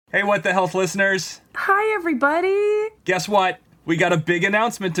Hey, What the Health listeners. Hi, everybody. Guess what? We got a big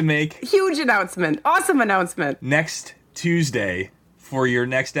announcement to make. Huge announcement. Awesome announcement. Next Tuesday, for your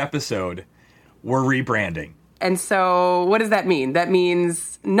next episode, we're rebranding. And so what does that mean? That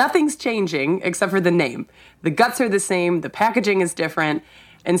means nothing's changing except for the name. The guts are the same. The packaging is different.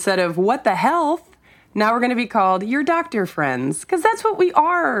 Instead of What the Health, now we're going to be called Your Doctor Friends, because that's what we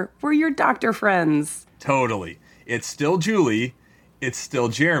are. We're your doctor friends. Totally. It's still Julie. It's still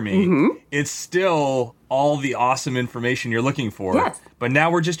Jeremy. It's still all the awesome information you're looking for. Yes. But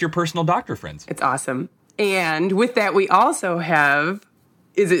now we're just your personal doctor friends. It's awesome. And with that, we also have,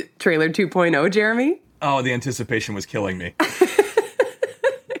 is it trailer 2.0, Jeremy? Oh, the anticipation was killing me.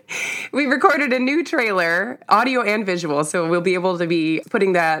 We recorded a new trailer, audio and visual, so we'll be able to be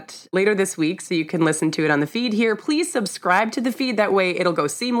putting that later this week so you can listen to it on the feed here. Please subscribe to the feed. That way it'll go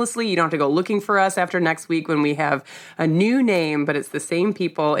seamlessly. You don't have to go looking for us after next week when we have a new name, but it's the same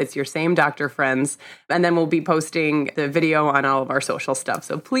people. It's your same doctor friends. And then we'll be posting the video on all of our social stuff.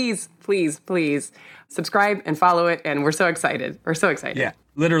 So please, please, please subscribe and follow it. And we're so excited. We're so excited. Yeah.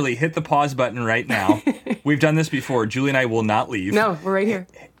 Literally hit the pause button right now. We've done this before. Julie and I will not leave. No, we're right here.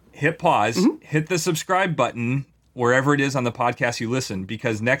 Hit pause, hit the subscribe button wherever it is on the podcast you listen,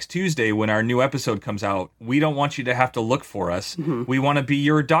 because next Tuesday when our new episode comes out, we don't want you to have to look for us. We want to be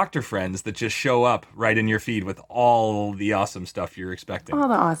your doctor friends that just show up right in your feed with all the awesome stuff you're expecting. All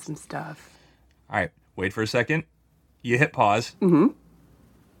the awesome stuff. All right, wait for a second. You hit pause. And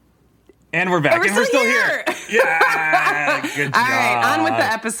we're back, and we're still here. Yeah, good job. All right, on with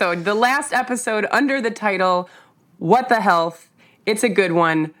the episode. The last episode under the title, What the Health? It's a good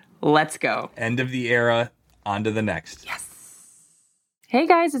one. Let's go. End of the era, on to the next. Yes. Hey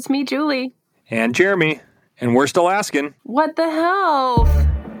guys, it's me, Julie. And Jeremy. And we're still asking, what the health?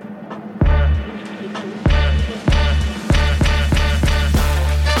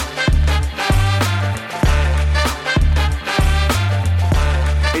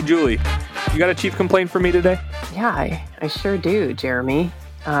 Hey Julie, you got a chief complaint for me today? Yeah, I sure do, Jeremy.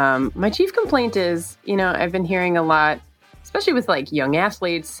 My chief complaint is, I've been hearing a lot, especially with like young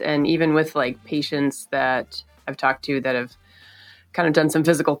athletes and even with like patients that I've talked to that have kind of done some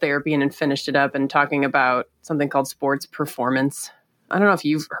physical therapy and finished it up and talking about something called sports performance. I don't know if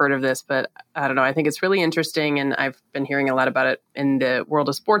you've heard of this, but I don't know. I think it's really interesting. And I've been hearing a lot about it in the world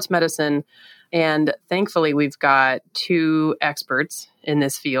of sports medicine. And thankfully, we've got two experts in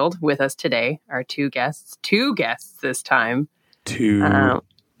this field with us today. Our two guests this time.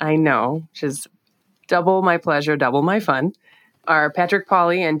 I know, which is double my pleasure, double my fun, are Patrick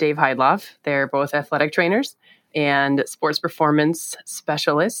Pauley and Dave Heidloff. They're both athletic trainers and sports performance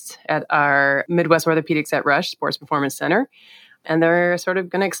specialists at our Midwest Orthopedics at Rush Sports Performance Center. And they're sort of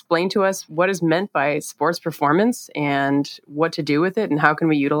going to explain to us what is meant by sports performance and what to do with it and how can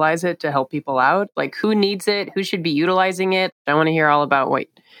we utilize it to help people out. Like who needs it? Who should be utilizing it? I want to hear all about what,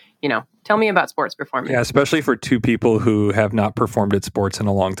 tell me about sports performance. Yeah, especially for two people who have not performed at sports in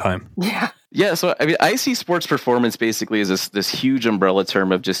a long time. Yeah, so I see sports performance basically as this huge umbrella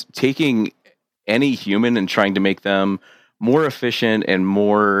term of just taking any human and trying to make them more efficient and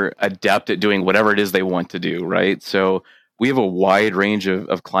more adept at doing whatever it is they want to do, right? So we have a wide range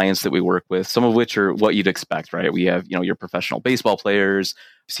of clients that we work with, some of which are what you'd expect, right? We have, your professional baseball players.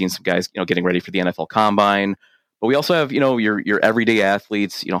 I've seen some guys, getting ready for the NFL Combine. But we also have, your everyday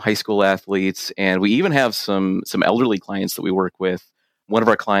athletes, high school athletes, and we even have some elderly clients that we work with. One of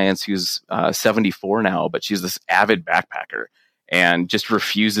our clients who's 74 now, but she's this avid backpacker and just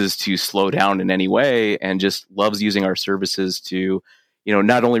refuses to slow down in any way and just loves using our services to,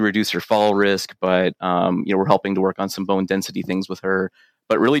 not only reduce her fall risk, but, we're helping to work on some bone density things with her,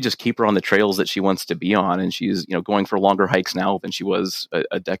 but really just keep her on the trails that she wants to be on. And she's, going for longer hikes now than she was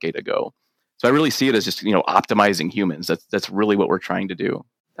a decade ago. So I really see it as just, optimizing humans. That's really what we're trying to do.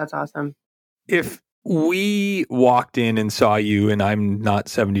 That's awesome. If we walked in and saw you, and I'm not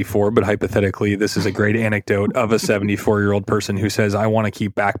 74, but hypothetically, this is a great anecdote of a 74-year-old person who says, I want to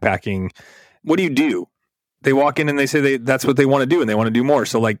keep backpacking. What do? They walk in and they say that's what they want to do and they want to do more.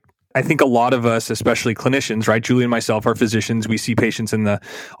 So like, I think a lot of us, especially clinicians, right? Julie and myself are physicians. We see patients in the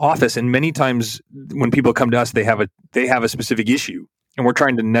office. And many times when people come to us, they have a specific issue. And we're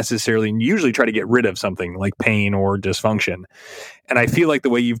trying to usually try to get rid of something like pain or dysfunction. And I feel like the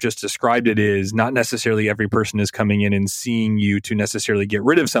way you've just described it is not necessarily every person is coming in and seeing you to necessarily get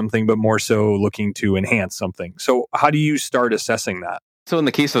rid of something, but more so looking to enhance something. So how do you start assessing that? So in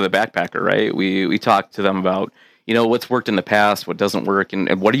the case of the backpacker, right, we talk to them about, what's worked in the past, what doesn't work,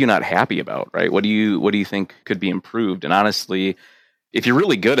 and what are you not happy about, right? What do you think could be improved? And honestly, if you're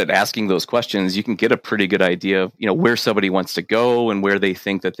really good at asking those questions, you can get a pretty good idea of, where somebody wants to go and where they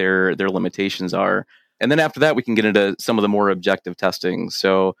think that their limitations are. And then after that, we can get into some of the more objective testing.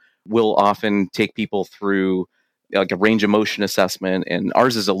 So we'll often take people through like a range of motion assessment, and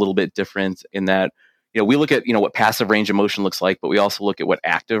ours is a little bit different in that, we look at, what passive range of motion looks like, but we also look at what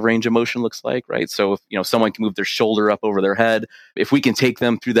active range of motion looks like, right? So if, someone can move their shoulder up over their head, if we can take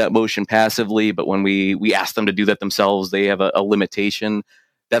them through that motion passively, but when we ask them to do that themselves, they have a limitation,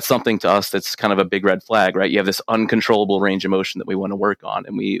 that's something to us that's kind of a big red flag, right? You have this uncontrollable range of motion that we want to work on.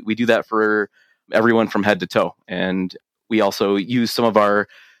 And we do that for everyone from head to toe. And we also use some of our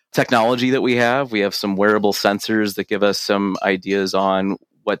technology that we have. We have some wearable sensors that give us some ideas on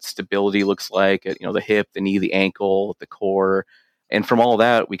what stability looks like at, the hip, the knee, the ankle, the core. And from all of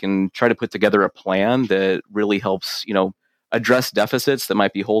that, we can try to put together a plan that really helps, address deficits that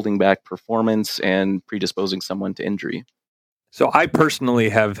might be holding back performance and predisposing someone to injury. So I personally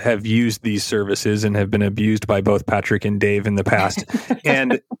have used these services and have been abused by both Patrick and Dave in the past.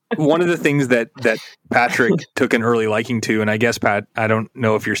 And one of the things that Patrick took an early liking to, and I guess, Pat, I don't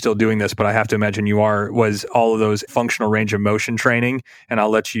know if you're still doing this, but I have to imagine you are, was all of those functional range of motion training. And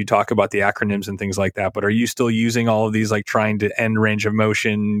I'll let you talk about the acronyms and things like that. But are you still using all of these, like trying to end range of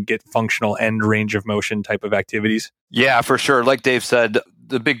motion, get functional end range of motion type of activities? Yeah, for sure. Like Dave said,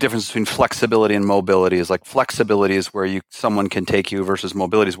 the big difference between flexibility and mobility is like flexibility is where someone can take you versus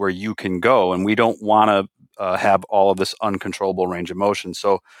mobility is where you can go. And we don't want to have all of this uncontrollable range of motion.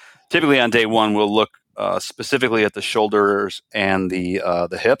 So typically on day one, we'll look specifically at the shoulders and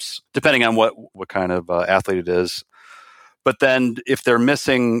the hips, depending on what kind of athlete it is. But then if they're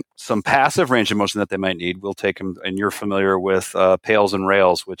missing some passive range of motion that they might need, we'll take them, and you're familiar with PALS and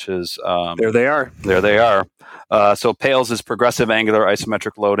rails, which is... There they are. There they are. So PALS is progressive angular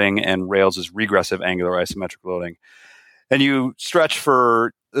isometric loading, and rails is regressive angular isometric loading. And you stretch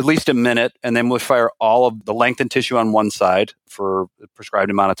for at least a minute, and then we'll fire all of the lengthened tissue on one side for a prescribed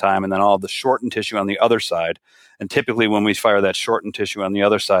amount of time, and then all of the shortened tissue on the other side. And typically when we fire that shortened tissue on the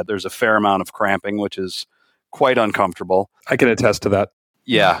other side, there's a fair amount of cramping, which is quite uncomfortable. I can attest to that.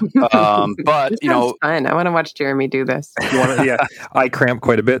 Yeah. But, fun. I want to watch Jeremy do this. Yeah. I cramp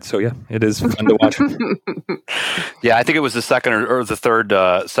quite a bit. So yeah, it is fun to watch. Yeah. I think it was the second or the third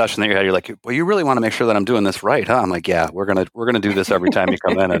session that you had. You're like, well, you really want to make sure that I'm doing this right, huh? I'm like, yeah, we're going to do this every time you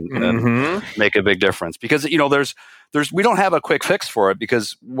come in and make a big difference because, we don't have a quick fix for it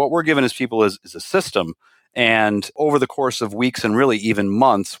because what we're giving as people is a system. And over the course of weeks and really even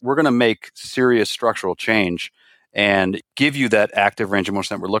months, we're going to make serious structural change and give you that active range of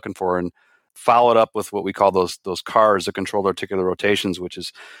motion that we're looking for and follow it up with what we call those CARs, the controlled articular rotations, which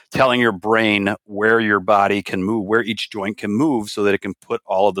is telling your brain where your body can move, where each joint can move so that it can put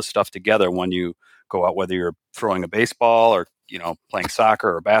all of the stuff together when you go out, whether you're throwing a baseball or, playing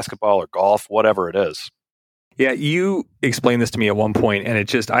soccer or basketball or golf, whatever it is. Yeah, you explained this to me at one point, and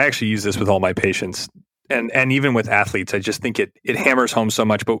I actually use this with all my patients. And even with athletes, I just think it hammers home so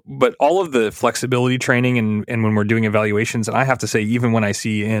much. But all of the flexibility training and when we're doing evaluations, and I have to say, even when I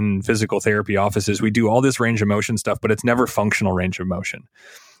see in physical therapy offices, we do all this range of motion stuff, but it's never functional range of motion.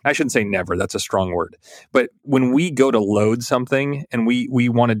 I shouldn't say never, that's a strong word. But when we go to load something and we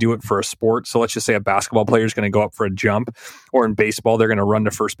want to do it for a sport, so let's just say a basketball player is going to go up for a jump, or in baseball, they're going to run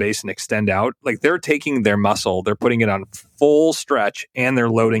to first base and extend out. Like they're taking their muscle, they're putting it on full stretch, and they're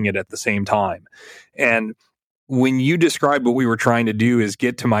loading it at the same time. And when you described what we were trying to do is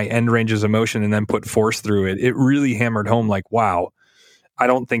get to my end ranges of motion and then put force through it, it really hammered home like, wow, I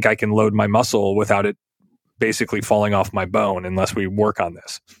don't think I can load my muscle without it basically falling off my bone unless we work on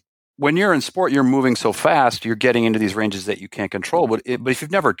this. When you're in sport, you're moving so fast, you're getting into these ranges that you can't control. But if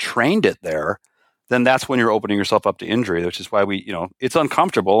you've never trained it there, then that's when you're opening yourself up to injury, which is why it's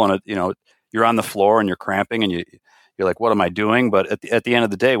uncomfortable and you're on the floor and you're cramping and you're like, what am I doing? But at the end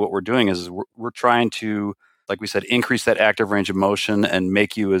of the day, what we're doing is we're trying to, like we said, increase that active range of motion and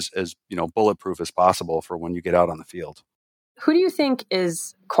make you as bulletproof as possible for when you get out on the field. Who do you think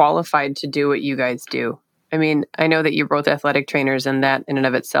is qualified to do what you guys do? I mean, I know that you're both athletic trainers, and that in and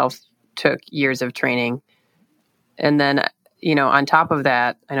of itself took years of training. And then, on top of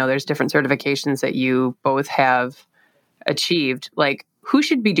that, I know there's different certifications that you both have achieved. Like, who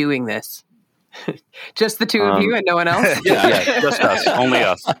should be doing this? Just the two of you and no one else? Yeah, just us, only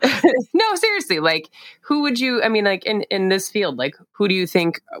us. No, seriously, like, who would you, in this field, like, who do you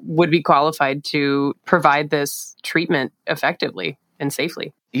think would be qualified to provide this treatment effectively and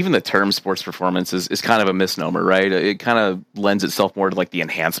safely? even the term sports performance is kind of a misnomer, right? It kind of lends itself more to like the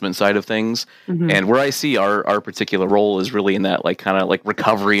enhancement side of things. And where I see our particular role is really in that like kind of like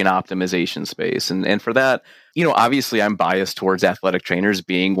recovery and optimization space. And for that, obviously I'm biased towards athletic trainers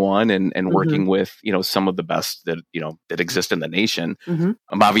being one and working with, some of the best that exist in the nation. I'm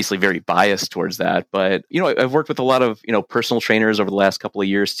obviously very biased towards that, but, I've worked with a lot of, personal trainers over the last couple of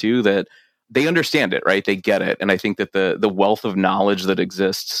years too, that they understand it, right? They get it. And I think that the wealth of knowledge that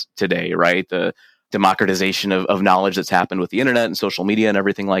exists today, right? The democratization of knowledge that's happened with the internet and social media and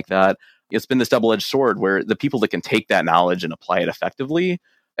everything like that, it's been this double-edged sword where the people that can take that knowledge and apply it effectively,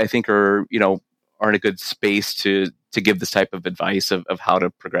 I think are in a good space to give this type of advice of how to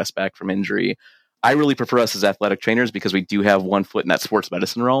progress back from injury. I really prefer us as athletic trainers because we do have one foot in that sports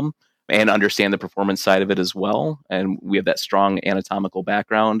medicine realm and understand the performance side of it as well. And we have that strong anatomical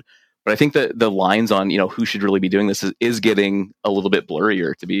background. But I think that the lines on, who should really be doing this is getting a little bit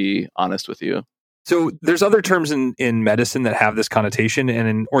blurrier, to be honest with you. So there's other terms in medicine that have this connotation. And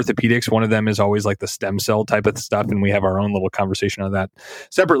in orthopedics, one of them is always like the stem cell type of stuff. And we have our own little conversation on that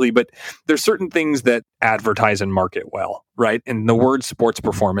separately. But there's certain things that advertise and market well, right? And the word sports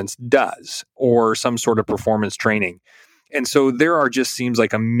performance does, or some sort of performance training. And so there are just seems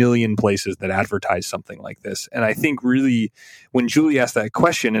like a million places that advertise something like this. And I think really when Julie asked that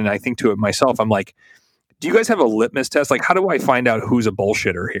question, and I think to it myself, I'm like, do you guys have a litmus test? Like, how do I find out who's a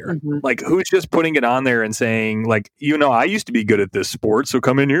bullshitter here? Like, who's just putting it on there and saying, like, I used to be good at this sport, so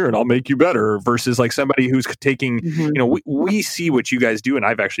come in here and I'll make you better, versus like somebody who's taking, we see what you guys do, and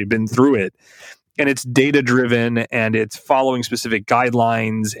I've actually been through it. And it's data driven and it's following specific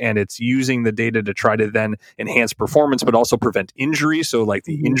guidelines and it's using the data to try to then enhance performance, but also prevent injury. So like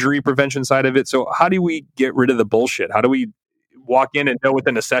the injury prevention side of it. So how do we get rid of the bullshit? How do we walk in and know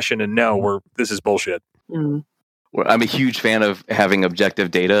within a session and know this is bullshit? Well, I'm a huge fan of having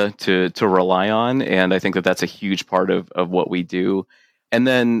objective data to rely on. And I think that that's a huge part of what we do. And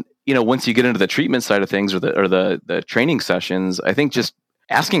then, once you get into the treatment side of things or the training sessions, I think just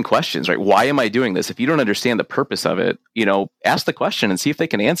asking questions, right? Why am I doing this? If you don't understand the purpose of it, ask the question and see if they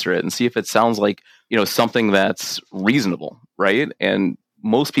can answer it and see if it sounds like, something that's reasonable, right? And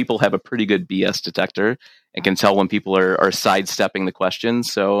most people have a pretty good BS detector and can tell when people are sidestepping the question.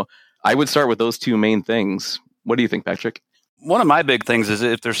 So I would start with those two main things. What do you think, Patrick? One of my big things is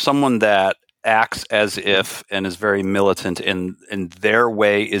if there's someone that acts as if and is very militant in their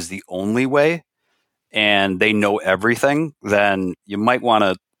way is the only way, and they know everything, then you might want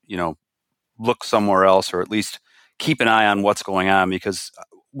to, look somewhere else, or at least keep an eye on what's going on. Because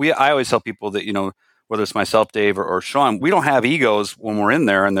I always tell people that, whether it's myself, Dave, or Sean, we don't have egos when we're in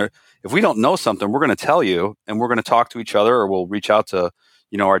there. And if we don't know something, we're going to tell you, and we're going to talk to each other, or we'll reach out to,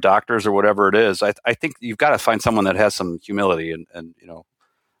 our doctors or whatever it is. I think you've got to find someone that has some humility and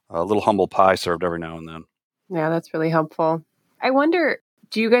a little humble pie served every now and then. Yeah, that's really helpful. I wonder,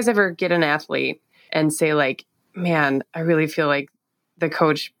 do you guys ever get an athlete and say like, man, I really feel like the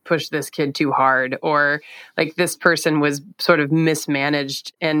coach pushed this kid too hard, or like this person was sort of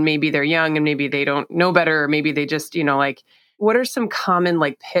mismanaged and maybe they're young and maybe they don't know better, or maybe they just, what are some common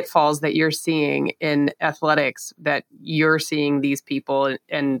like pitfalls that you're seeing in athletics that you're seeing these people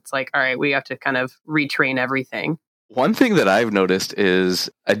and it's like, all right, we have to kind of retrain everything? One thing that I've noticed is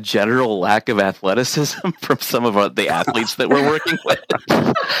a general lack of athleticism from some of the athletes that we're working with.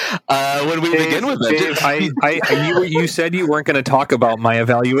 When we begin with it, you said you weren't going to talk about my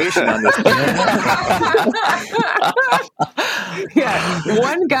evaluation on this. Yeah,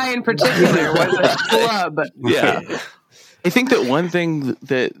 one guy in particular was a club. Yeah. I think that one thing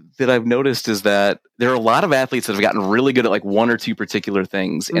that I've noticed is that there are a lot of athletes that have gotten really good at like one or two particular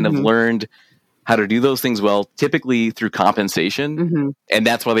things and have learned how to do those things well, typically through compensation. And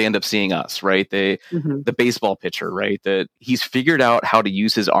that's why they end up seeing us, right? The baseball pitcher, right? That he's figured out how to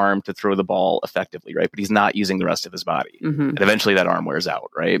use his arm to throw the ball effectively, right? But he's not using the rest of his body. And eventually that arm wears out,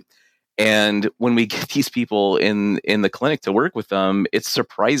 right? And when we get these people in the clinic to work with them, it's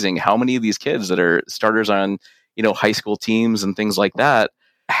surprising how many of these kids that are starters on, high school teams and things like that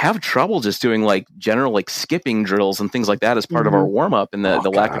have trouble just doing like general like skipping drills and things like that as part of our warm up, and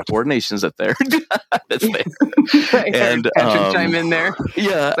the lack of coordinations that they're and Patrick chime in there.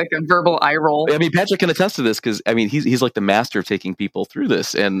 Yeah, it's like a verbal eye roll. I mean, Patrick can attest to this because I mean he's like the master of taking people through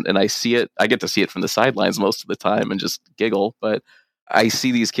this, and I see it. I get to see it from the sidelines most of the time and just giggle, but I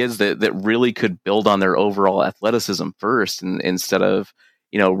see these kids that really could build on their overall athleticism first, and instead of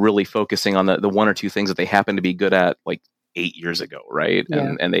really focusing on the one or two things that they happen to be good at like 8 years ago, right?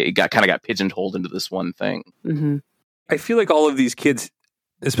 Yeah. And they got pigeonholed into this one thing. I feel like all of these kids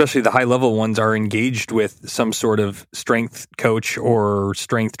especially the high level ones, are engaged with some sort of strength coach or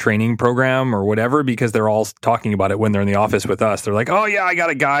strength training program or whatever, because they're all talking about it when they're in the office with us. They're like, oh yeah, I got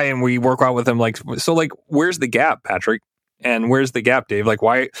a guy and we work out with him. Like, so like, where's the gap, Patrick? And where's the gap, Dave? Like,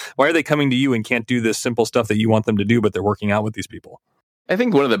 why are they coming to you and can't do this simple stuff that you want them to do, but they're working out with these people? I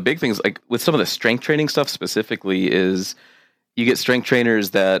think one of the big things, like with some of the strength training stuff specifically, is you get strength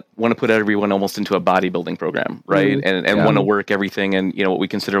trainers that want to put everyone almost into a bodybuilding program, right? And want to work everything in, what we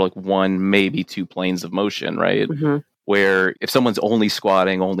consider like one, maybe two planes of motion, right? Where if someone's only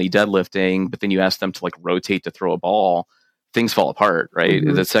squatting, only deadlifting, but then you ask them to like rotate to throw a ball, things fall apart, right?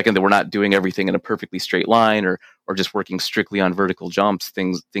 The second that we're not doing everything in a perfectly straight line or just working strictly on vertical jumps,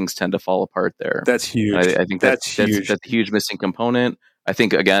 things tend to fall apart there. That's huge. I think that's huge. That's a huge missing component. I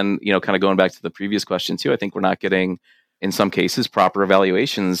think, again, kind of going back to the previous question too, I think we're not getting, in some cases, proper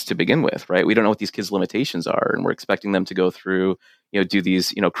evaluations to begin with, right? We don't know what these kids' limitations are, and we're expecting them to go through, do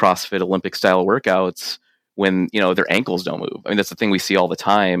these, CrossFit Olympic style workouts when, their ankles don't move. I mean, that's the thing we see all the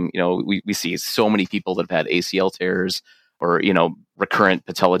time. We see so many people that have had ACL tears or, recurrent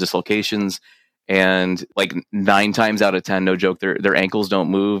patella dislocations, and like 9 times out of 10, no joke, their ankles don't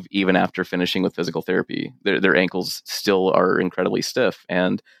move even after finishing with physical therapy. Their ankles still are incredibly stiff,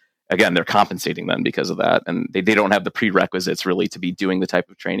 and again, they're compensating them because of that, and they don't have the prerequisites really to be doing the type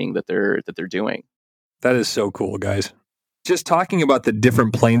of training that they're doing. That is so cool, guys. Just talking about the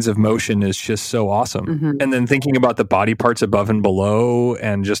different planes of motion is just so awesome. And then thinking about the body parts above and below,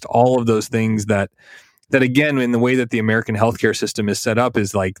 and just all of those things that again, in the way that the American healthcare system is set up,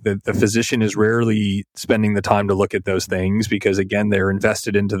 is like the physician is rarely spending the time to look at those things, because again, they're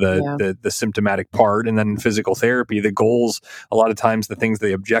invested into the symptomatic part. And then in physical therapy, the goals, a lot of times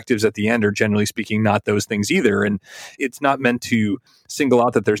the objectives at the end are generally speaking not those things either. And it's not meant to single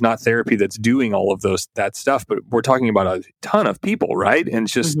out that there's not therapy that's doing all of that stuff, but we're talking about a ton of people, right?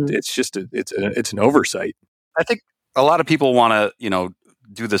 And it's an oversight. I think a lot of people want to,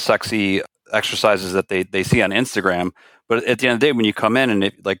 do the sexy exercises that they see on Instagram. But at the end of the day, when you come in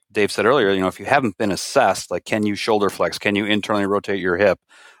and like Dave said earlier, if you haven't been assessed, like, can you shoulder flex? Can you internally rotate your hip?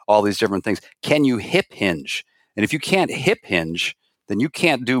 All these different things. Can you hip hinge? And if you can't hip hinge, then you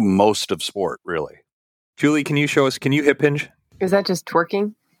can't do most of sport, really. Julie, can you show us, can you hip hinge? Is that just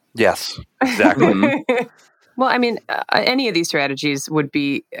twerking? Yes, exactly. Well, I mean, any of these strategies would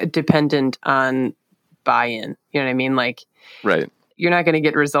be dependent on buy-in. You know what I mean? Like, right. You're not going to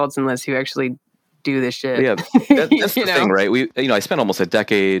get results unless you actually do this shit. Yeah, that's the thing, right? I spent almost a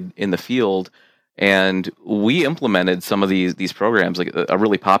decade in the field, and we implemented some of these programs. Like a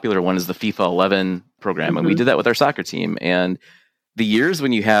really popular one is the FIFA 11 program, and we did that with our soccer team. And the years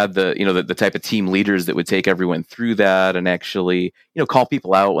when you had the type of team leaders that would take everyone through that and actually call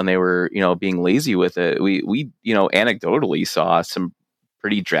people out when they were being lazy with it, we anecdotally saw some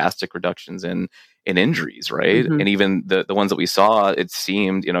pretty drastic reductions in injuries, right? And even the ones that we saw, it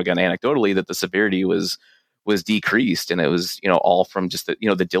seemed, again, anecdotally, that the severity was decreased, and it was, all from just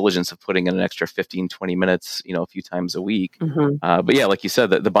the diligence of putting in an extra 15, 20 minutes, a few times a week. But yeah, like you said,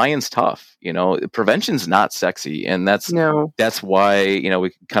 the buy-in's tough, prevention's not sexy. And that's why, we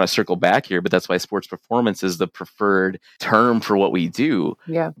can kind of circle back here, but that's why sports performance is the preferred term for what we do.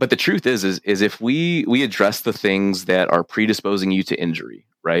 Yeah. But the truth is if we address the things that are predisposing you to injury,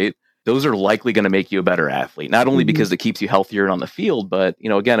 right? Those are likely going to make you a better athlete, not only because it keeps you healthier and on the field, but,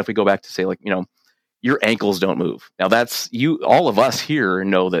 again, if we go back to say, like, your ankles don't move. Now all of us here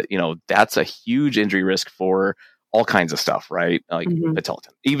know that, that's a huge injury risk for all kinds of stuff, right? Like patella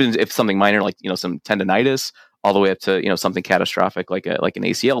tendon, even if something minor, like, some tendonitis, all the way up to, something catastrophic, like an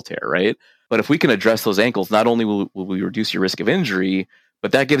ACL tear, right? But if we can address those ankles, not only will we reduce your risk of injury,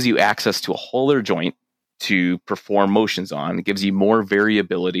 but that gives you access to a whole other joint to perform motions on. It gives you more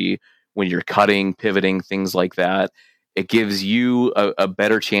variability when you're cutting, pivoting, things like that. It gives you a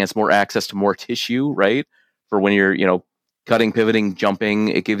better chance, more access to more tissue, right? For when you're, cutting, pivoting, jumping.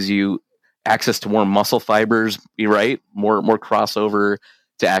 It gives you access to more muscle fibers, right? More crossover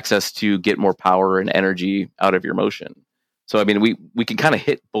to access to get more power and energy out of your motion. So, I mean, we can kind of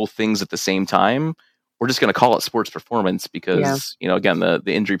hit both things at the same time. We're just going to call it sports performance because, again, the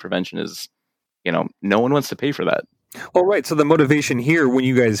injury prevention is, no one wants to pay for that. Well, right. So the motivation here when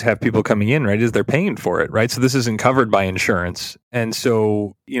you guys have people coming in, right, is they're paying for it, right? So this isn't covered by insurance. And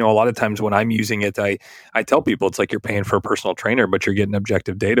so, a lot of times when I'm using it, I tell people it's like you're paying for a personal trainer, but you're getting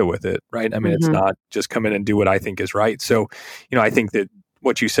objective data with it, right? I mean, it's not just come in and do what I think is right. So, I think that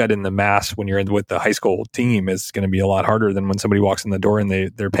what you said in the mass when you're with the high school team is going to be a lot harder than when somebody walks in the door and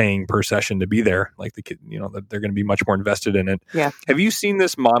they're paying per session to be there. Like the kid, they're going to be much more invested in it. Yeah. Have you seen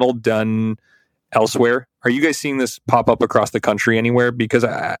this model done elsewhere? Are you guys seeing this pop up across the country anywhere? Because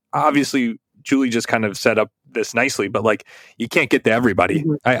obviously, Julie just kind of set up this nicely, but like you can't get to everybody.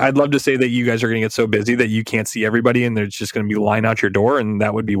 Mm-hmm. I'd love to say that you guys are going to get so busy that you can't see everybody and there's just going to be a line out your door, and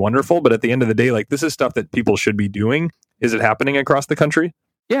that would be wonderful. But at the end of the day, like this is stuff that people should be doing. Is it happening across the country?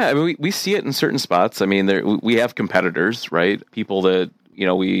 Yeah, I mean, we see it in certain spots. I mean, we have competitors, right? People that,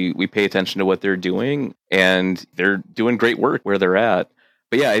 we pay attention to what they're doing, and they're doing great work where they're at.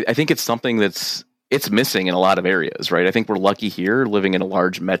 But yeah, I think it's something it's missing in a lot of areas, right? I think we're lucky here living in a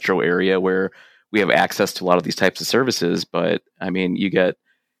large metro area where we have access to a lot of these types of services. But I mean, you get,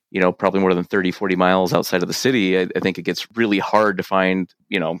 probably more than 30, 40 miles outside of the city. I think it gets really hard to find,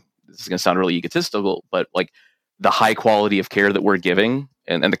 this is going to sound really egotistical, but like the high quality of care that we're giving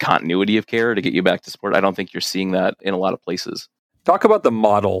and the continuity of care to get you back to sport. I don't think you're seeing that in a lot of places. Talk about the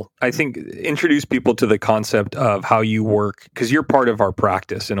model. I think introduce people to the concept of how you work, because you're part of our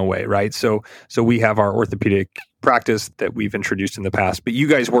practice in a way, right? So we have our orthopedic practice that we've introduced in the past, but you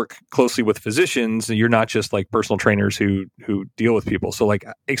guys work closely with physicians, and you're not just like personal trainers who deal with people. So like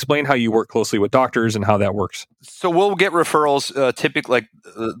explain how you work closely with doctors and how that works. So we'll get referrals. Typically, like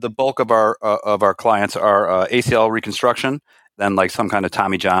the bulk of our clients are ACL reconstruction, then like some kind of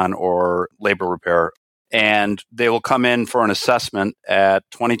Tommy John or labor repair. And they will come in for an assessment at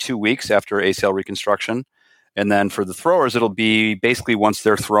 22 weeks after ACL reconstruction. And then for the throwers, it'll be basically once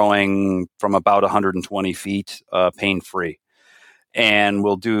they're throwing from about 120 feet, pain-free. And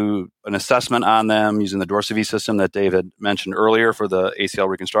we'll do an assessment on them using the Dorsavi system that Dave had mentioned earlier for the ACL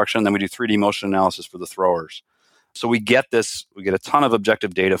reconstruction. Then we do 3D motion analysis for the throwers. So we get a ton of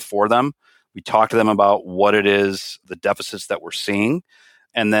objective data for them. We talk to them about what it is, the deficits that we're seeing,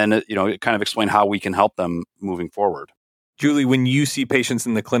 and then, kind of explain how we can help them moving forward. Julie, when you see patients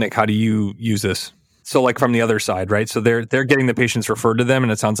in the clinic, how do you use this? So like from the other side, right? So they're getting the patients referred to them,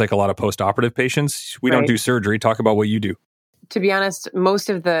 and it sounds like a lot of post-operative patients. We don't do surgery. Talk about what you do. To be honest, most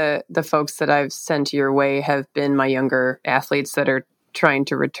of the folks that I've sent your way have been my younger athletes that are trying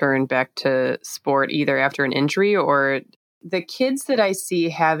to return back to sport either after an injury, or the kids that I see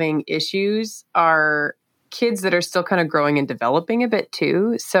having issues are kids that are still kind of growing and developing a bit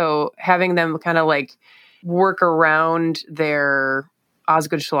too. So having them kind of like work around their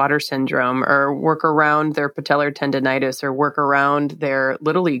Osgood-Schlatter syndrome, or work around their patellar tendonitis, or work around their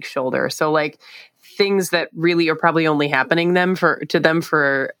little league shoulder. So like things that really are probably only happening to them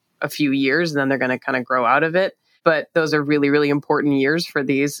for a few years, and then they're going to kind of grow out of it. But those are really, really important years for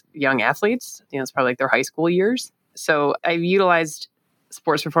these young athletes. It's probably like their high school years. So I've utilized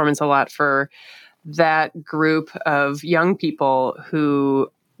sports performance a lot for that group of young people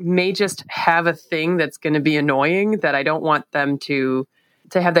who may just have a thing that's going to be annoying that I don't want them to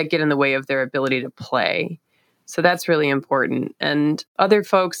have that get in the way of their ability to play. So that's really important. And other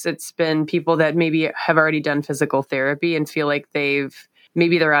folks, it's been people that maybe have already done physical therapy and feel like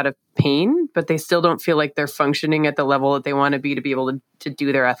maybe they're out of pain, but they still don't feel like they're functioning at the level that they want to be able to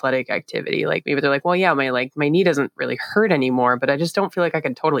do their athletic activity. Like maybe they're like, well, yeah, my knee doesn't really hurt anymore, but I just don't feel like I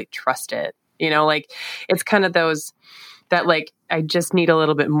can totally trust it. Like it's kind of those that like, I just need a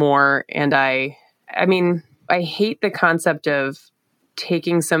little bit more. And I hate the concept of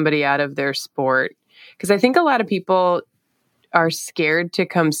taking somebody out of their sport, because I think a lot of people are scared to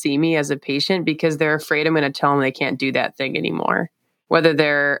come see me as a patient because they're afraid I'm going to tell them they can't do that thing anymore. Whether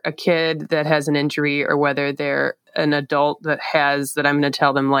they're a kid that has an injury or whether they're an adult that I'm going to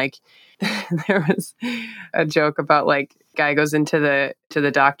tell them, like, there was a joke about like guy goes into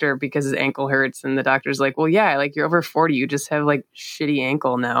the doctor because his ankle hurts, and the doctor's like, well, yeah, like you're over 40, you just have like shitty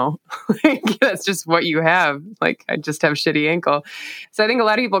ankle now. Like that's just what you have. Like I just have shitty ankle. So I think a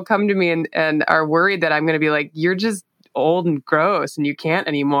lot of people come to me and are worried that I'm going to be like, you're just old and gross and you can't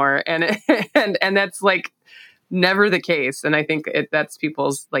anymore. And that's like never the case. And I think that's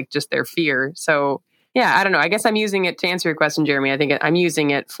people's like just their fear. So yeah, I don't know. I guess I'm using it to answer your question, Jeremy. I think I'm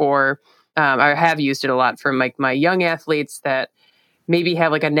using it for, I have used it a lot for like my young athletes that maybe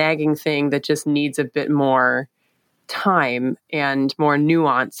have like a nagging thing that just needs a bit more time and more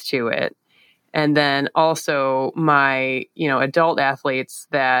nuance to it. And then also my, adult athletes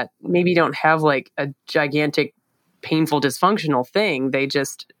that maybe don't have like a gigantic, painful, dysfunctional thing.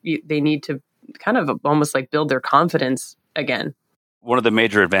 They need to kind of almost like build their confidence again. One of the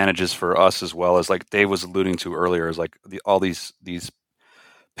major advantages for us as well is like Dave was alluding to earlier is like all these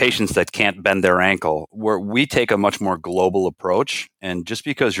patients that can't bend their ankle, where we take a much more global approach. And just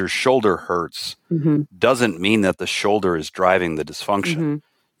because your shoulder hurts doesn't mean that the shoulder is driving the dysfunction.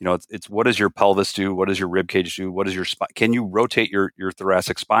 It's what does your pelvis do? What does your rib cage do? What is your spine? Can you rotate your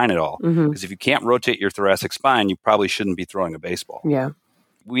thoracic spine at all? Because if you can't rotate your thoracic spine, you probably shouldn't be throwing a baseball. Yeah.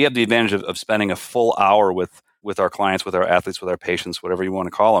 we have the advantage of spending a full hour with our clients, with our athletes, with our patients, whatever you want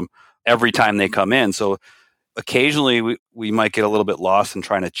to call them, every time they come in. So occasionally we might get a little bit lost in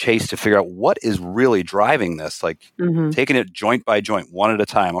trying to chase to figure out what is really driving this, like taking it joint by joint, one at a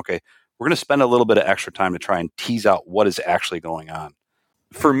time. Okay, we're going to spend a little bit of extra time to try and tease out what is actually going on.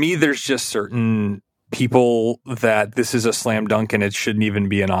 For me, there's just certain people that this is a slam dunk and it shouldn't even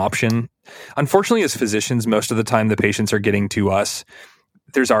be an option. Unfortunately, as physicians, most of the time the patients are getting to us,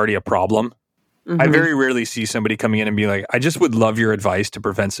 there's already a problem. I very rarely see somebody coming in and be like, I just would love your advice to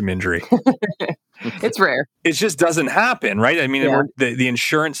prevent some injury. It's rare. It just doesn't happen, right? I mean, the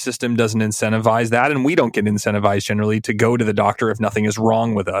insurance system doesn't incentivize that, and we don't get incentivized generally to go to the doctor if nothing is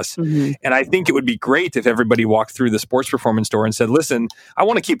wrong with us. And I think it would be great if everybody walked through the sports performance store and said, listen, I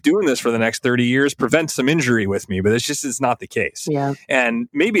want to keep doing this for the next 30 years, prevent some injury with me, but it's not the case. And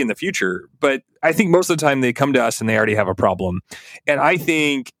maybe in the future, but I think most of the time they come to us and they already have a problem. And I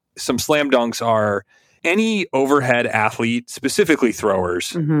think some slam dunks are any overhead athlete, specifically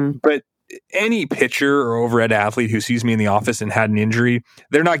throwers, but any pitcher or overhead athlete who sees me in the office and had an injury,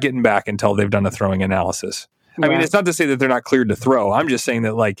 they're not getting back until they've done a throwing analysis. I mean, it's not to say that they're not cleared to throw. I'm just saying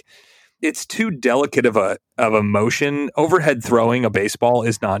that, like, it's too delicate of a motion. Overhead throwing a baseball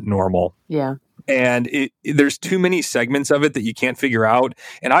is not normal. And there's too many segments of it that you can't figure out.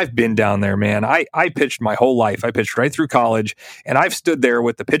 And I've been down there, man. I pitched my whole life. I pitched right through college. And I've stood there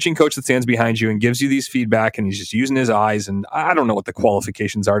with the pitching coach that stands behind you and gives you these feedback. And he's just using his eyes. And I don't know what the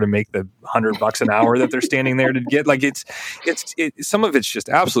qualifications are to make the $100 an hour that they're standing there to get. Like, it's some of it's just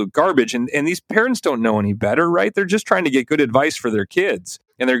absolute garbage. And these parents don't know any better, right? They're just trying to get good advice for their kids.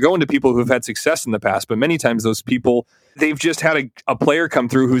 And they're going to people who've had success in the past. But many times those people, they've just had a player come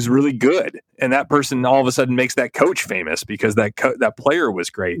through who's really good. And that person all of a sudden makes that coach famous because that player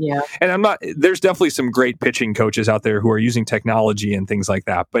was great. And there's definitely some great pitching coaches out there who are using technology and things like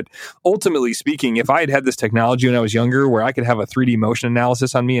that. But ultimately speaking, if I had this technology when I was younger where I could have a 3D motion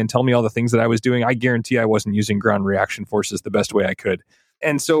analysis on me and tell me all the things that I was doing, I guarantee I wasn't using ground reaction forces the best way I could.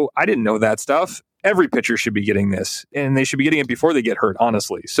 And so I didn't know that stuff. Every pitcher should be getting this, and they should be getting it before they get hurt,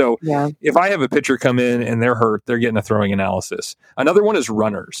 honestly. So if I have a pitcher come in and they're hurt, they're getting a throwing analysis. Another one is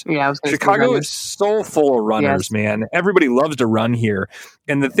runners. Chicago is so full of runners, man. Everybody loves to run here.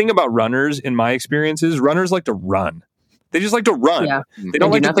 And the thing about runners, in my experience, is runners like to run. They just like to run. They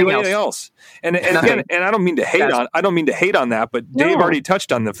don't like to do anything else. And again, and I don't mean to hate on that, but Dave already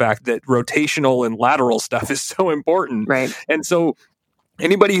touched on the fact that rotational and lateral stuff is so important. And so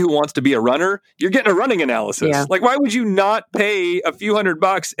anybody who wants to be a runner, you're getting a running analysis. Like, why would you not pay a few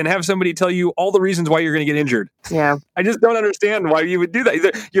 $100 and have somebody tell you all the reasons why you're going to get injured? I just don't understand why you would do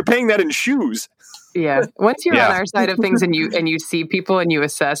that. You're paying that in shoes. Once you're on our side of things and you see people and you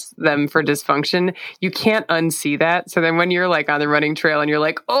assess them for dysfunction, you can't unsee that. So then when you're like on the running trail and you're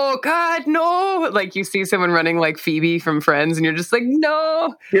like, oh God, no, like you see someone running like Phoebe from Friends and you're just like,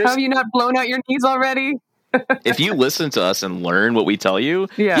 no, have you not blown out your knees already? If you listen to us and learn what we tell you,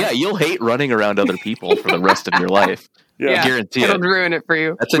 you'll hate running around other people for the rest of your life. I guarantee it'll ruin it for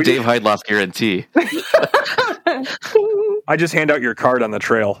you. That's a Dave Heidloff guarantee. I just hand out your card on the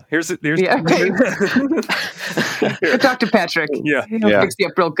trail. Here's Go talk to Patrick. He'll fix you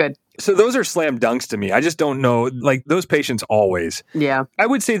up real good. So those are slam dunks to me. I just don't know, like, those patients always. I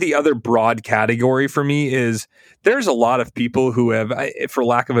would say the other broad category for me is there's a lot of people who have, for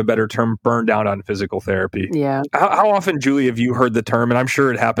lack of a better term, burned out on physical therapy. How often, Julie, have you heard the term, and I'm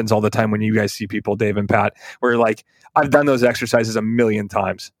sure it happens all the time when you guys see people, Dave and Pat, where like, I've done those exercises a million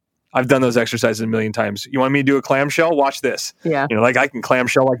times. You want me to do a clamshell? Watch this. Like, I can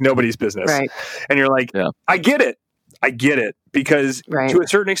clamshell like nobody's business. And you're like, I get it. Because to a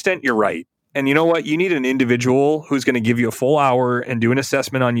certain extent, you're right. And you know what? You need an individual who's going to give you a full hour and do an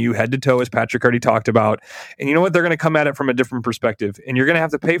assessment on you head to toe, as Patrick already talked about. And you know what? They're going to come at it from a different perspective, and you're going to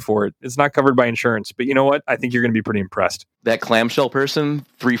have to pay for it. It's not covered by insurance. But you know what? I think you're going to be pretty impressed. That clamshell person,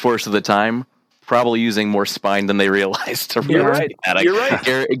 3/4 of the time, probably using more spine than they realize to You're right. I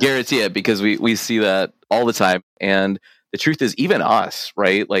guarantee it, because we see that all the time. And the truth is, even us,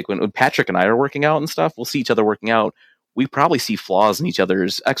 right? Like when Patrick and I are working out and stuff, we'll see each other working out. We probably see flaws in each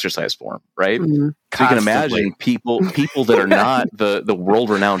other's exercise form, right? So you can imagine people that are not the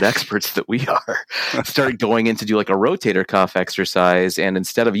world-renowned experts that we are start going in to do like a rotator cuff exercise. And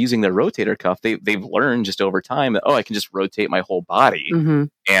instead of using their rotator cuff, they've learned just over time that, I can just rotate my whole body.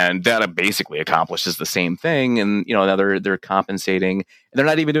 And that basically accomplishes the same thing. And, now they're compensating, and they're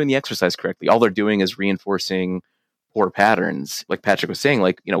not even doing the exercise correctly. All they're doing is reinforcing poor patterns. Like Patrick was saying,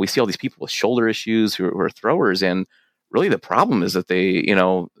 like, we see all these people with shoulder issues who are throwers, and really the problem is that they,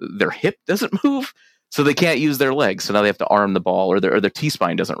 their hip doesn't move. So they can't use their legs. So now they have to arm the ball, or their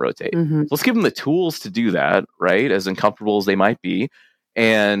T-spine doesn't rotate. Mm-hmm. So let's give them the tools to do that, right? As uncomfortable as they might be,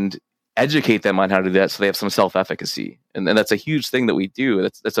 and educate them on how to do that so they have some self-efficacy. And that's a huge thing that we do.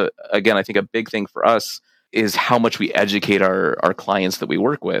 That's again, I think a big thing for us is how much we educate our clients that we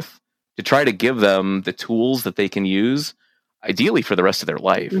work with to try to give them the tools that they can use ideally for the rest of their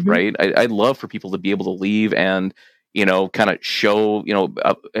life, Mm-hmm. right? I'd love for people to be able to leave and, kind of show,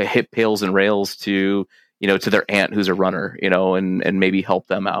 hip pails and rails to, to their aunt who's a runner, and maybe help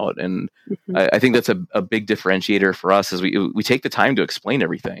them out. And Mm-hmm. I think that's a big differentiator for us is we take the time to explain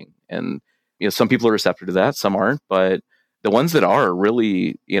everything. And, some people are receptive to that, some aren't, but the ones that are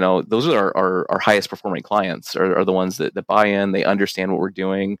really, those are our highest performing clients are the ones that buy in, they understand what we're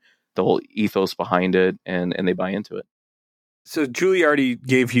doing, the whole ethos behind it, and they buy into it. So Julie already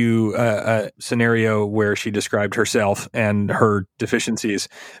gave you a scenario where she described herself and her deficiencies,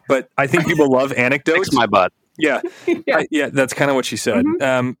 but I think people love anecdotes. Fix my butt. Yeah, Yeah. That's kind of what she said.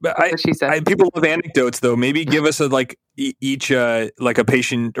 Mm-hmm. But That's what she said. people love anecdotes, though. Maybe give us each like a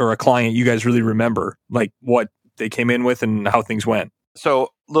patient or a client you guys really remember, like what they came in with and how things went. So,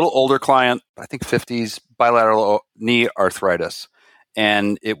 little older client, I think 50s, bilateral knee arthritis,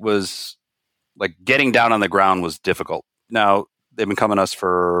 and it was like getting down on the ground was difficult. Now, they've been coming to us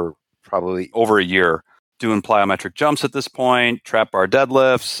for probably over a year, doing plyometric jumps at this point, trap bar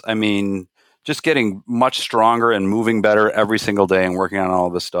deadlifts. I mean, just getting much stronger and moving better every single day and working on all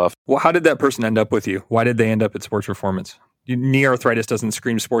of this stuff. Well, how did that person end up with you? Why did they end up at Sports Performance? Knee arthritis doesn't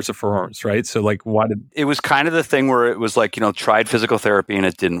scream sports performance, right? So, why did... It was kind of the thing where it was like, tried physical therapy and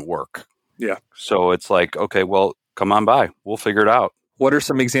it didn't work. Yeah. So it's like, okay, well, come on by. We'll figure it out. What are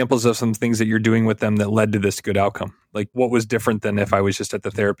some examples of some things that you're doing with them that led to this good outcome? Like, what was different than if I was just at the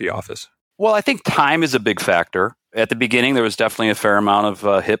therapy office? Well, I think time is a big factor. At the beginning, there was definitely a fair amount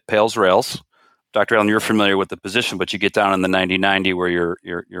of hip, pails, rails. Dr. Allen, you're familiar with the position, but you get down in the 90-90 where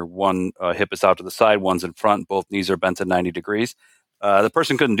your one hip is out to the side, one's in front, both knees are bent at 90 degrees. The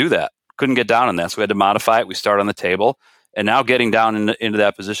person couldn't do that, couldn't get down in that. So we had to modify it. We start on the table. And now getting down into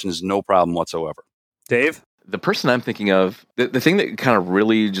that position is no problem whatsoever. Dave? The person I'm thinking of, the thing that kind of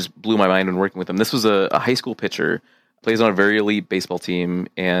really just blew my mind when working with him, this was a high school pitcher, plays on a very elite baseball team,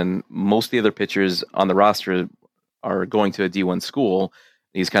 and most of the other pitchers on the roster are going to a D1 school.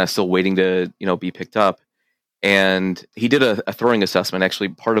 He's kind of still waiting to, be picked up. And he did a throwing assessment, actually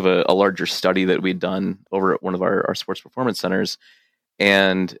part of a larger study that we'd done over at one of our sports performance centers.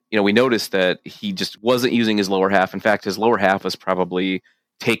 And, we noticed that he just wasn't using his lower half. In fact, his lower half was probably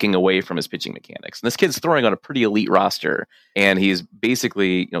taking away from his pitching mechanics. And this kid's throwing on a pretty elite roster, and he's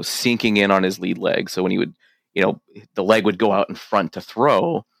basically, sinking in on his lead leg. So when he would, the leg would go out in front to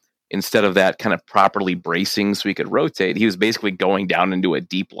throw, instead of that kind of properly bracing so he could rotate, he was basically going down into a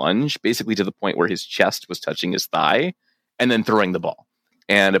deep lunge, basically to the point where his chest was touching his thigh, and then throwing the ball.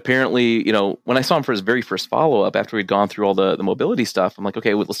 And apparently, when I saw him for his very first follow-up, after we'd gone through all the mobility stuff, I'm like,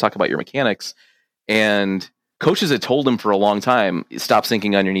 okay, let's talk about your mechanics. And coaches had told him for a long time, stop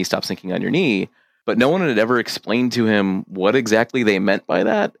sinking on your knee, stop sinking on your knee. But no one had ever explained to him what exactly they meant by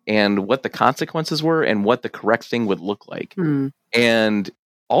that and what the consequences were and what the correct thing would look like. And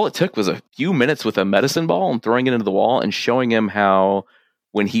all it took was a few minutes with a medicine ball and throwing it into the wall and showing him how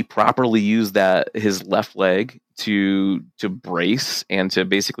when he properly used his left leg to brace and to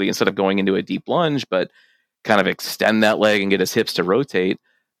basically, instead of going into a deep lunge, but kind of extend that leg and get his hips to rotate,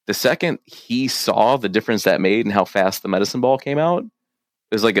 the second he saw the difference that made and how fast the medicine ball came out,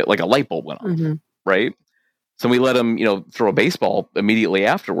 it was like a light bulb went off, right? So we let him, throw a baseball immediately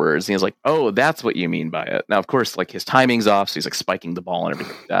afterwards. And he was like, oh, that's what you mean by it. Now, of course, his timing's off. So he's spiking the ball and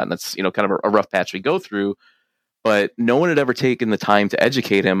everything like that. And that's, kind of a rough patch we go through. But no one had ever taken the time to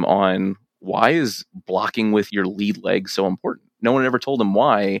educate him on why is blocking with your lead leg so important. No one had ever told him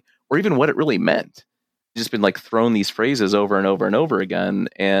why or even what it really meant. Just been thrown these phrases over and over and over again.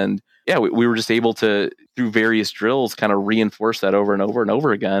 And yeah, we were just able to, through various drills, kind of reinforce that over and over and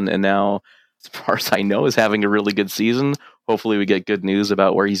over again. And now, as far as I know, is having a really good season. Hopefully we get good news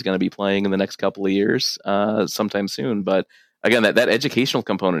about where he's going to be playing in the next couple of years sometime soon. But again, that educational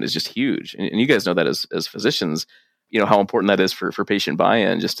component is just huge. And you guys know that as physicians, how important that is for patient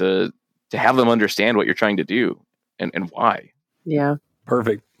buy-in, just to have them understand what you're trying to do and why. Yeah.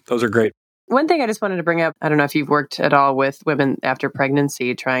 Perfect. Those are great. One thing I just wanted to bring up, I don't know if you've worked at all with women after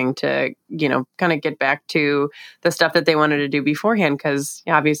pregnancy, trying to, kind of get back to the stuff that they wanted to do beforehand. Because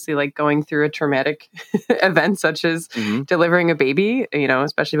obviously, going through a traumatic event such as delivering a baby,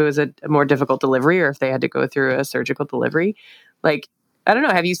 especially if it was a more difficult delivery or if they had to go through a surgical delivery. I don't know,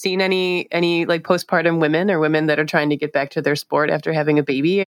 have you seen any postpartum women or women that are trying to get back to their sport after having a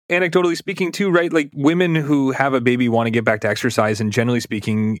baby? anecdotally speaking too, right? Like women who have a baby want to get back to exercise, and generally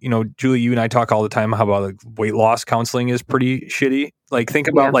speaking, Julie, you and I talk all the time how about like weight loss counseling is pretty shitty. Like think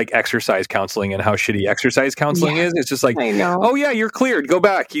about like exercise counseling and how shitty exercise counseling is. It's just like, I know. oh yeah, you're cleared. Go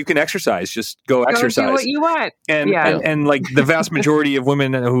back. You can exercise. Just go exercise. Do what you want. And like the vast majority of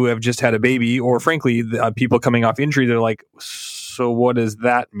women who have just had a baby, or frankly, people coming off injury, they're like, so what does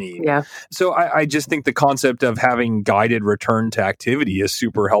that mean? Yeah. So I just think the concept of having guided return to activity is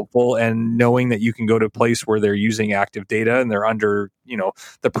super helpful, and knowing that you can go to a place where they're using active data and they're under,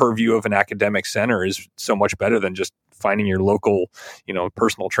 the purview of an academic center is so much better than just finding your local,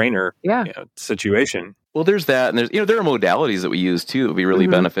 personal trainer situation. Well, there's that, and there's there are modalities that we use too that would be really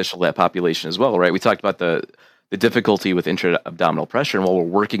beneficial to that population as well, right? We talked about the difficulty with intra-abdominal pressure, and while we're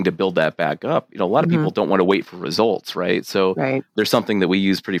working to build that back up, a lot of people don't want to wait for results, right? So there's something that we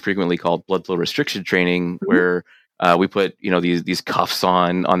use pretty frequently called blood flow restriction training, where we put these cuffs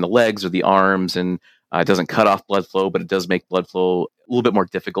on the legs or the arms, and it doesn't cut off blood flow, but it does make blood flow a little bit more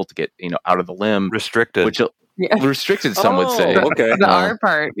difficult to get out of the limb. Restricted. Restricted, some would say. Okay. The R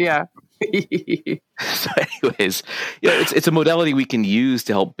part, yeah. So anyways, it's a modality we can use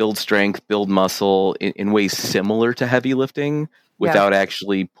to help build strength, build muscle in ways similar to heavy lifting without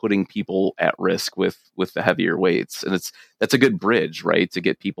actually putting people at risk with the heavier weights. And that's a good bridge, right? To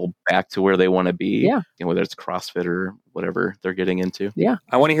get people back to where they want to be, whether it's CrossFit or whatever they're getting into. Yeah.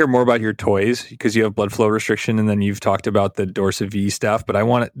 I want to hear more about your toys, because you have blood flow restriction, and then you've talked about the Dorsa V stuff, but I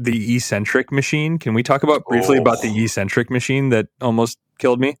want the eccentric machine. Can we talk briefly about the eccentric machine that almost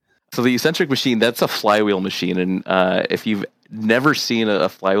killed me? So the eccentric machine, that's a flywheel machine. And if you've never seen a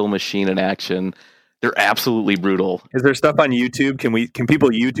flywheel machine in action, they're absolutely brutal. Is there stuff on YouTube? Can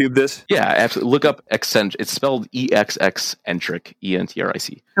people YouTube this? Yeah, absolutely. Look up eccentric. It's spelled EXX-entric,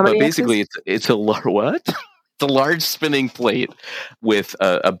 E-N-T-R-I-C. But basically, it's a what? It's a large spinning plate with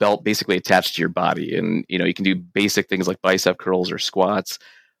a belt basically attached to your body. And, you can do basic things like bicep curls or squats.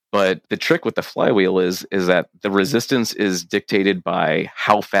 But the trick with the flywheel is that the resistance is dictated by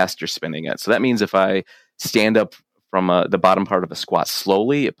how fast you're spinning it. So that means if I stand up from the bottom part of a squat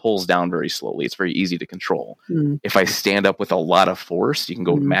slowly, it pulls down very slowly. It's very easy to control. If I stand up with a lot of force, you can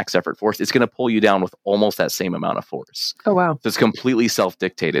go max effort force. It's going to pull you down with almost that same amount of force. Oh, wow. So it's completely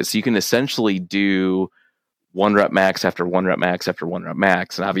self-dictated. So you can essentially do 1 rep max after 1 rep max after 1 rep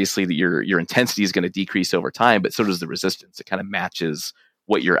max. And obviously your intensity is going to decrease over time, but so does the resistance. It kind of matches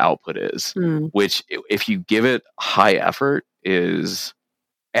what your output is, which if you give it high effort is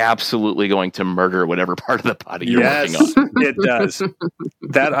absolutely going to murder whatever part of the body you're working on. It does.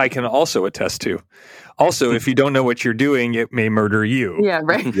 That I can also attest to. Also, if you don't know what you're doing, it may murder you. Yeah,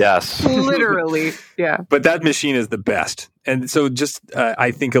 right. Yes. Literally. Yeah. But that machine is the best. And so just,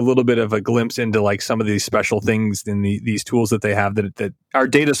 I think a little bit of a glimpse into like some of these special things in these tools that they have that are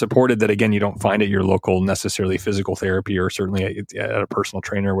data supported, that again, you don't find at your local necessarily physical therapy, or certainly at a personal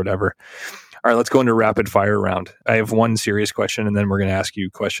trainer or whatever. All right, let's go into rapid fire round. I have one serious question, and then we're going to ask you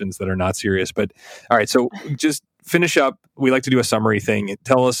questions that are not serious. But all right, so just finish up. We like to do a summary thing.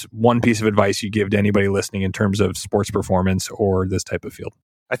 Tell us one piece of advice you give to anybody listening in terms of sports performance or this type of field.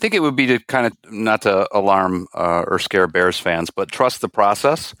 I think it would be to kind of not to alarm or scare Bears fans, but trust the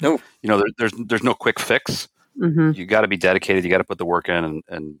process. No, there's no quick fix. You got to be dedicated. You got to put the work in,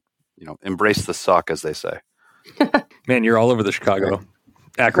 and embrace the suck, as they say. Man, you're all over the Chicago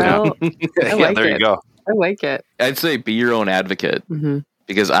acronym. Well, I like there it. You go. I like it. I'd say be your own advocate,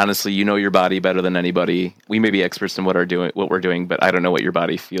 because honestly, you know your body better than anybody. We may be experts in what we're doing, but I don't know what your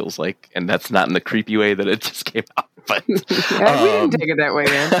body feels like, and that's not in the creepy way that it just came out. But we didn't take it that way,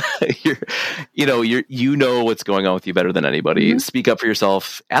 man. you know what's going on with you better than anybody. Speak up for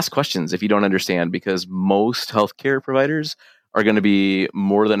yourself. Ask questions if you don't understand, because most healthcare providers are going to be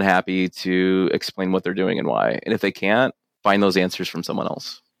more than happy to explain what they're doing and why. And if they can't, find those answers from someone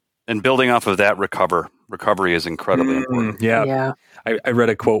else. And building off of that, recovery is incredibly important. Yeah. I read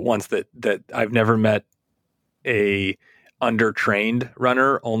a quote once that I've never met a undertrained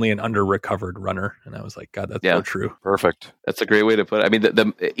runner, only an under-recovered runner. And I was like, God, that's so true. Perfect. That's a great way to put it. I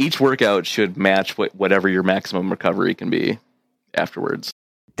mean, each workout should match whatever your maximum recovery can be afterwards.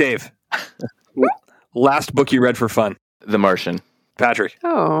 Dave, last book you read for fun? The Martian. Patrick.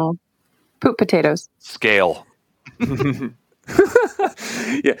 Oh, poop potatoes. Scale.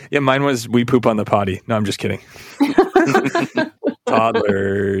 Yeah. Mine was We Poop on the Potty. No, I'm just kidding.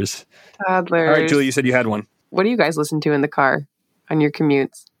 Toddlers. All right, Julie, you said you had one. What do you guys listen to in the car on your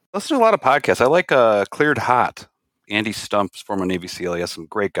commutes? Listen to a lot of podcasts. I like Cleared Hot. Andy Stump's former Navy SEAL. He has some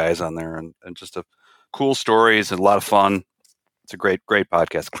great guys on there, and just cool stories and a lot of fun. It's a great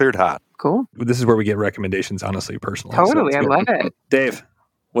podcast. Cleared Hot. Cool. This is where we get recommendations, honestly, personally. Totally. I love it. Dave.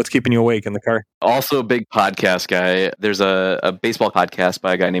 What's keeping you awake in the car? Also a big podcast guy. There's a baseball podcast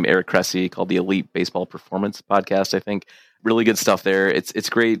by a guy named Eric Cressy called the Elite Baseball Performance Podcast, I think. Really good stuff there. It's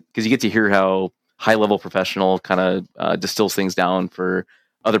great because you get to hear how high-level professional kind of distills things down for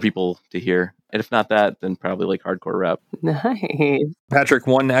other people to hear. And if not that, then probably like hardcore rap. Nice. Patrick,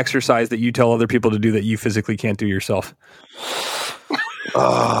 one exercise that you tell other people to do that you physically can't do yourself.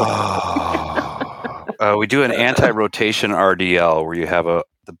 We do an anti-rotation RDL where you have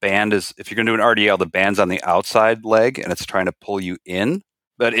the band is, if you're going to do an RDL, the band's on the outside leg and it's trying to pull you in,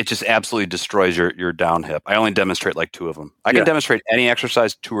 but it just absolutely destroys your down hip. I only demonstrate like 2 of them. I can demonstrate any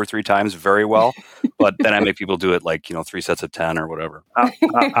exercise 2 or 3 times very well, but then I make people do it like, 3 sets of 10 or whatever.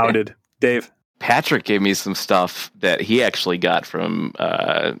 Outed. Dave. Patrick gave me some stuff that he actually got from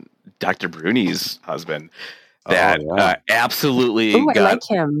Dr. Bruni's husband. That absolutely Ooh, I got like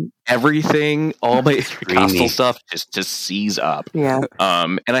him. Everything, all my costal stuff just seize up. Yeah.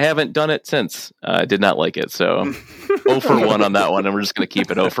 And I haven't done it since. I did not like it. So 0 for 1 on that one. And we're just going to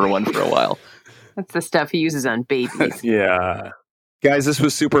keep it 0 for 1 for a while. That's the stuff he uses on babies. Yeah. Guys, this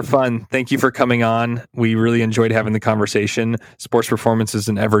was super fun. Thank you for coming on. We really enjoyed having the conversation. Sports performance is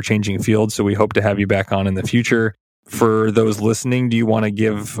an ever-changing field, so we hope to have you back on in the future. For those listening, do you want to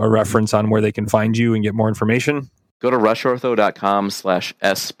give a reference on where they can find you and get more information? Go to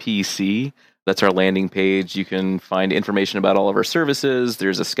rushortho.com/SPC. That's our landing page. You can find information about all of our services.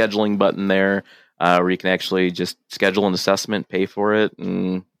 There's a scheduling button there where you can actually just schedule an assessment, pay for it,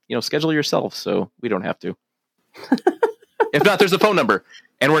 and schedule yourself so we don't have to. If not, there's a phone number.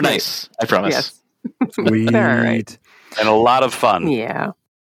 And we're nice, I promise. Yes. Sweet. All right. And a lot of fun. Yeah.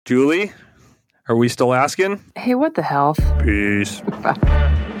 Julie, are we still asking? Hey, what the hell? Peace. Bye.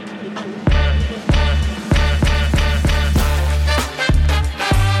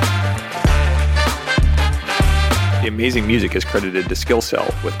 The amazing music is credited to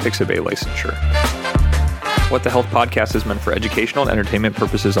SkillCell with Pixabay licensure. What the Health podcast is meant for educational and entertainment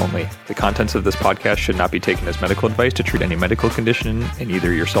purposes only. The contents of this podcast should not be taken as medical advice to treat any medical condition in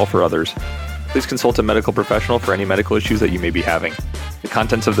either yourself or others. Please consult a medical professional for any medical issues that you may be having. The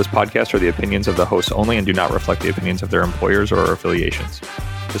contents of this podcast are the opinions of the hosts only and do not reflect the opinions of their employers or affiliations.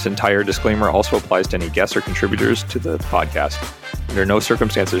 This entire disclaimer also applies to any guests or contributors to the podcast. Under no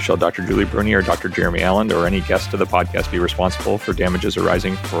circumstances shall Dr. Julie Bruni or Dr. Jeremy Allen or any guest of the podcast be responsible for damages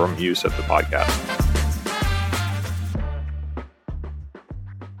arising from use of the podcast.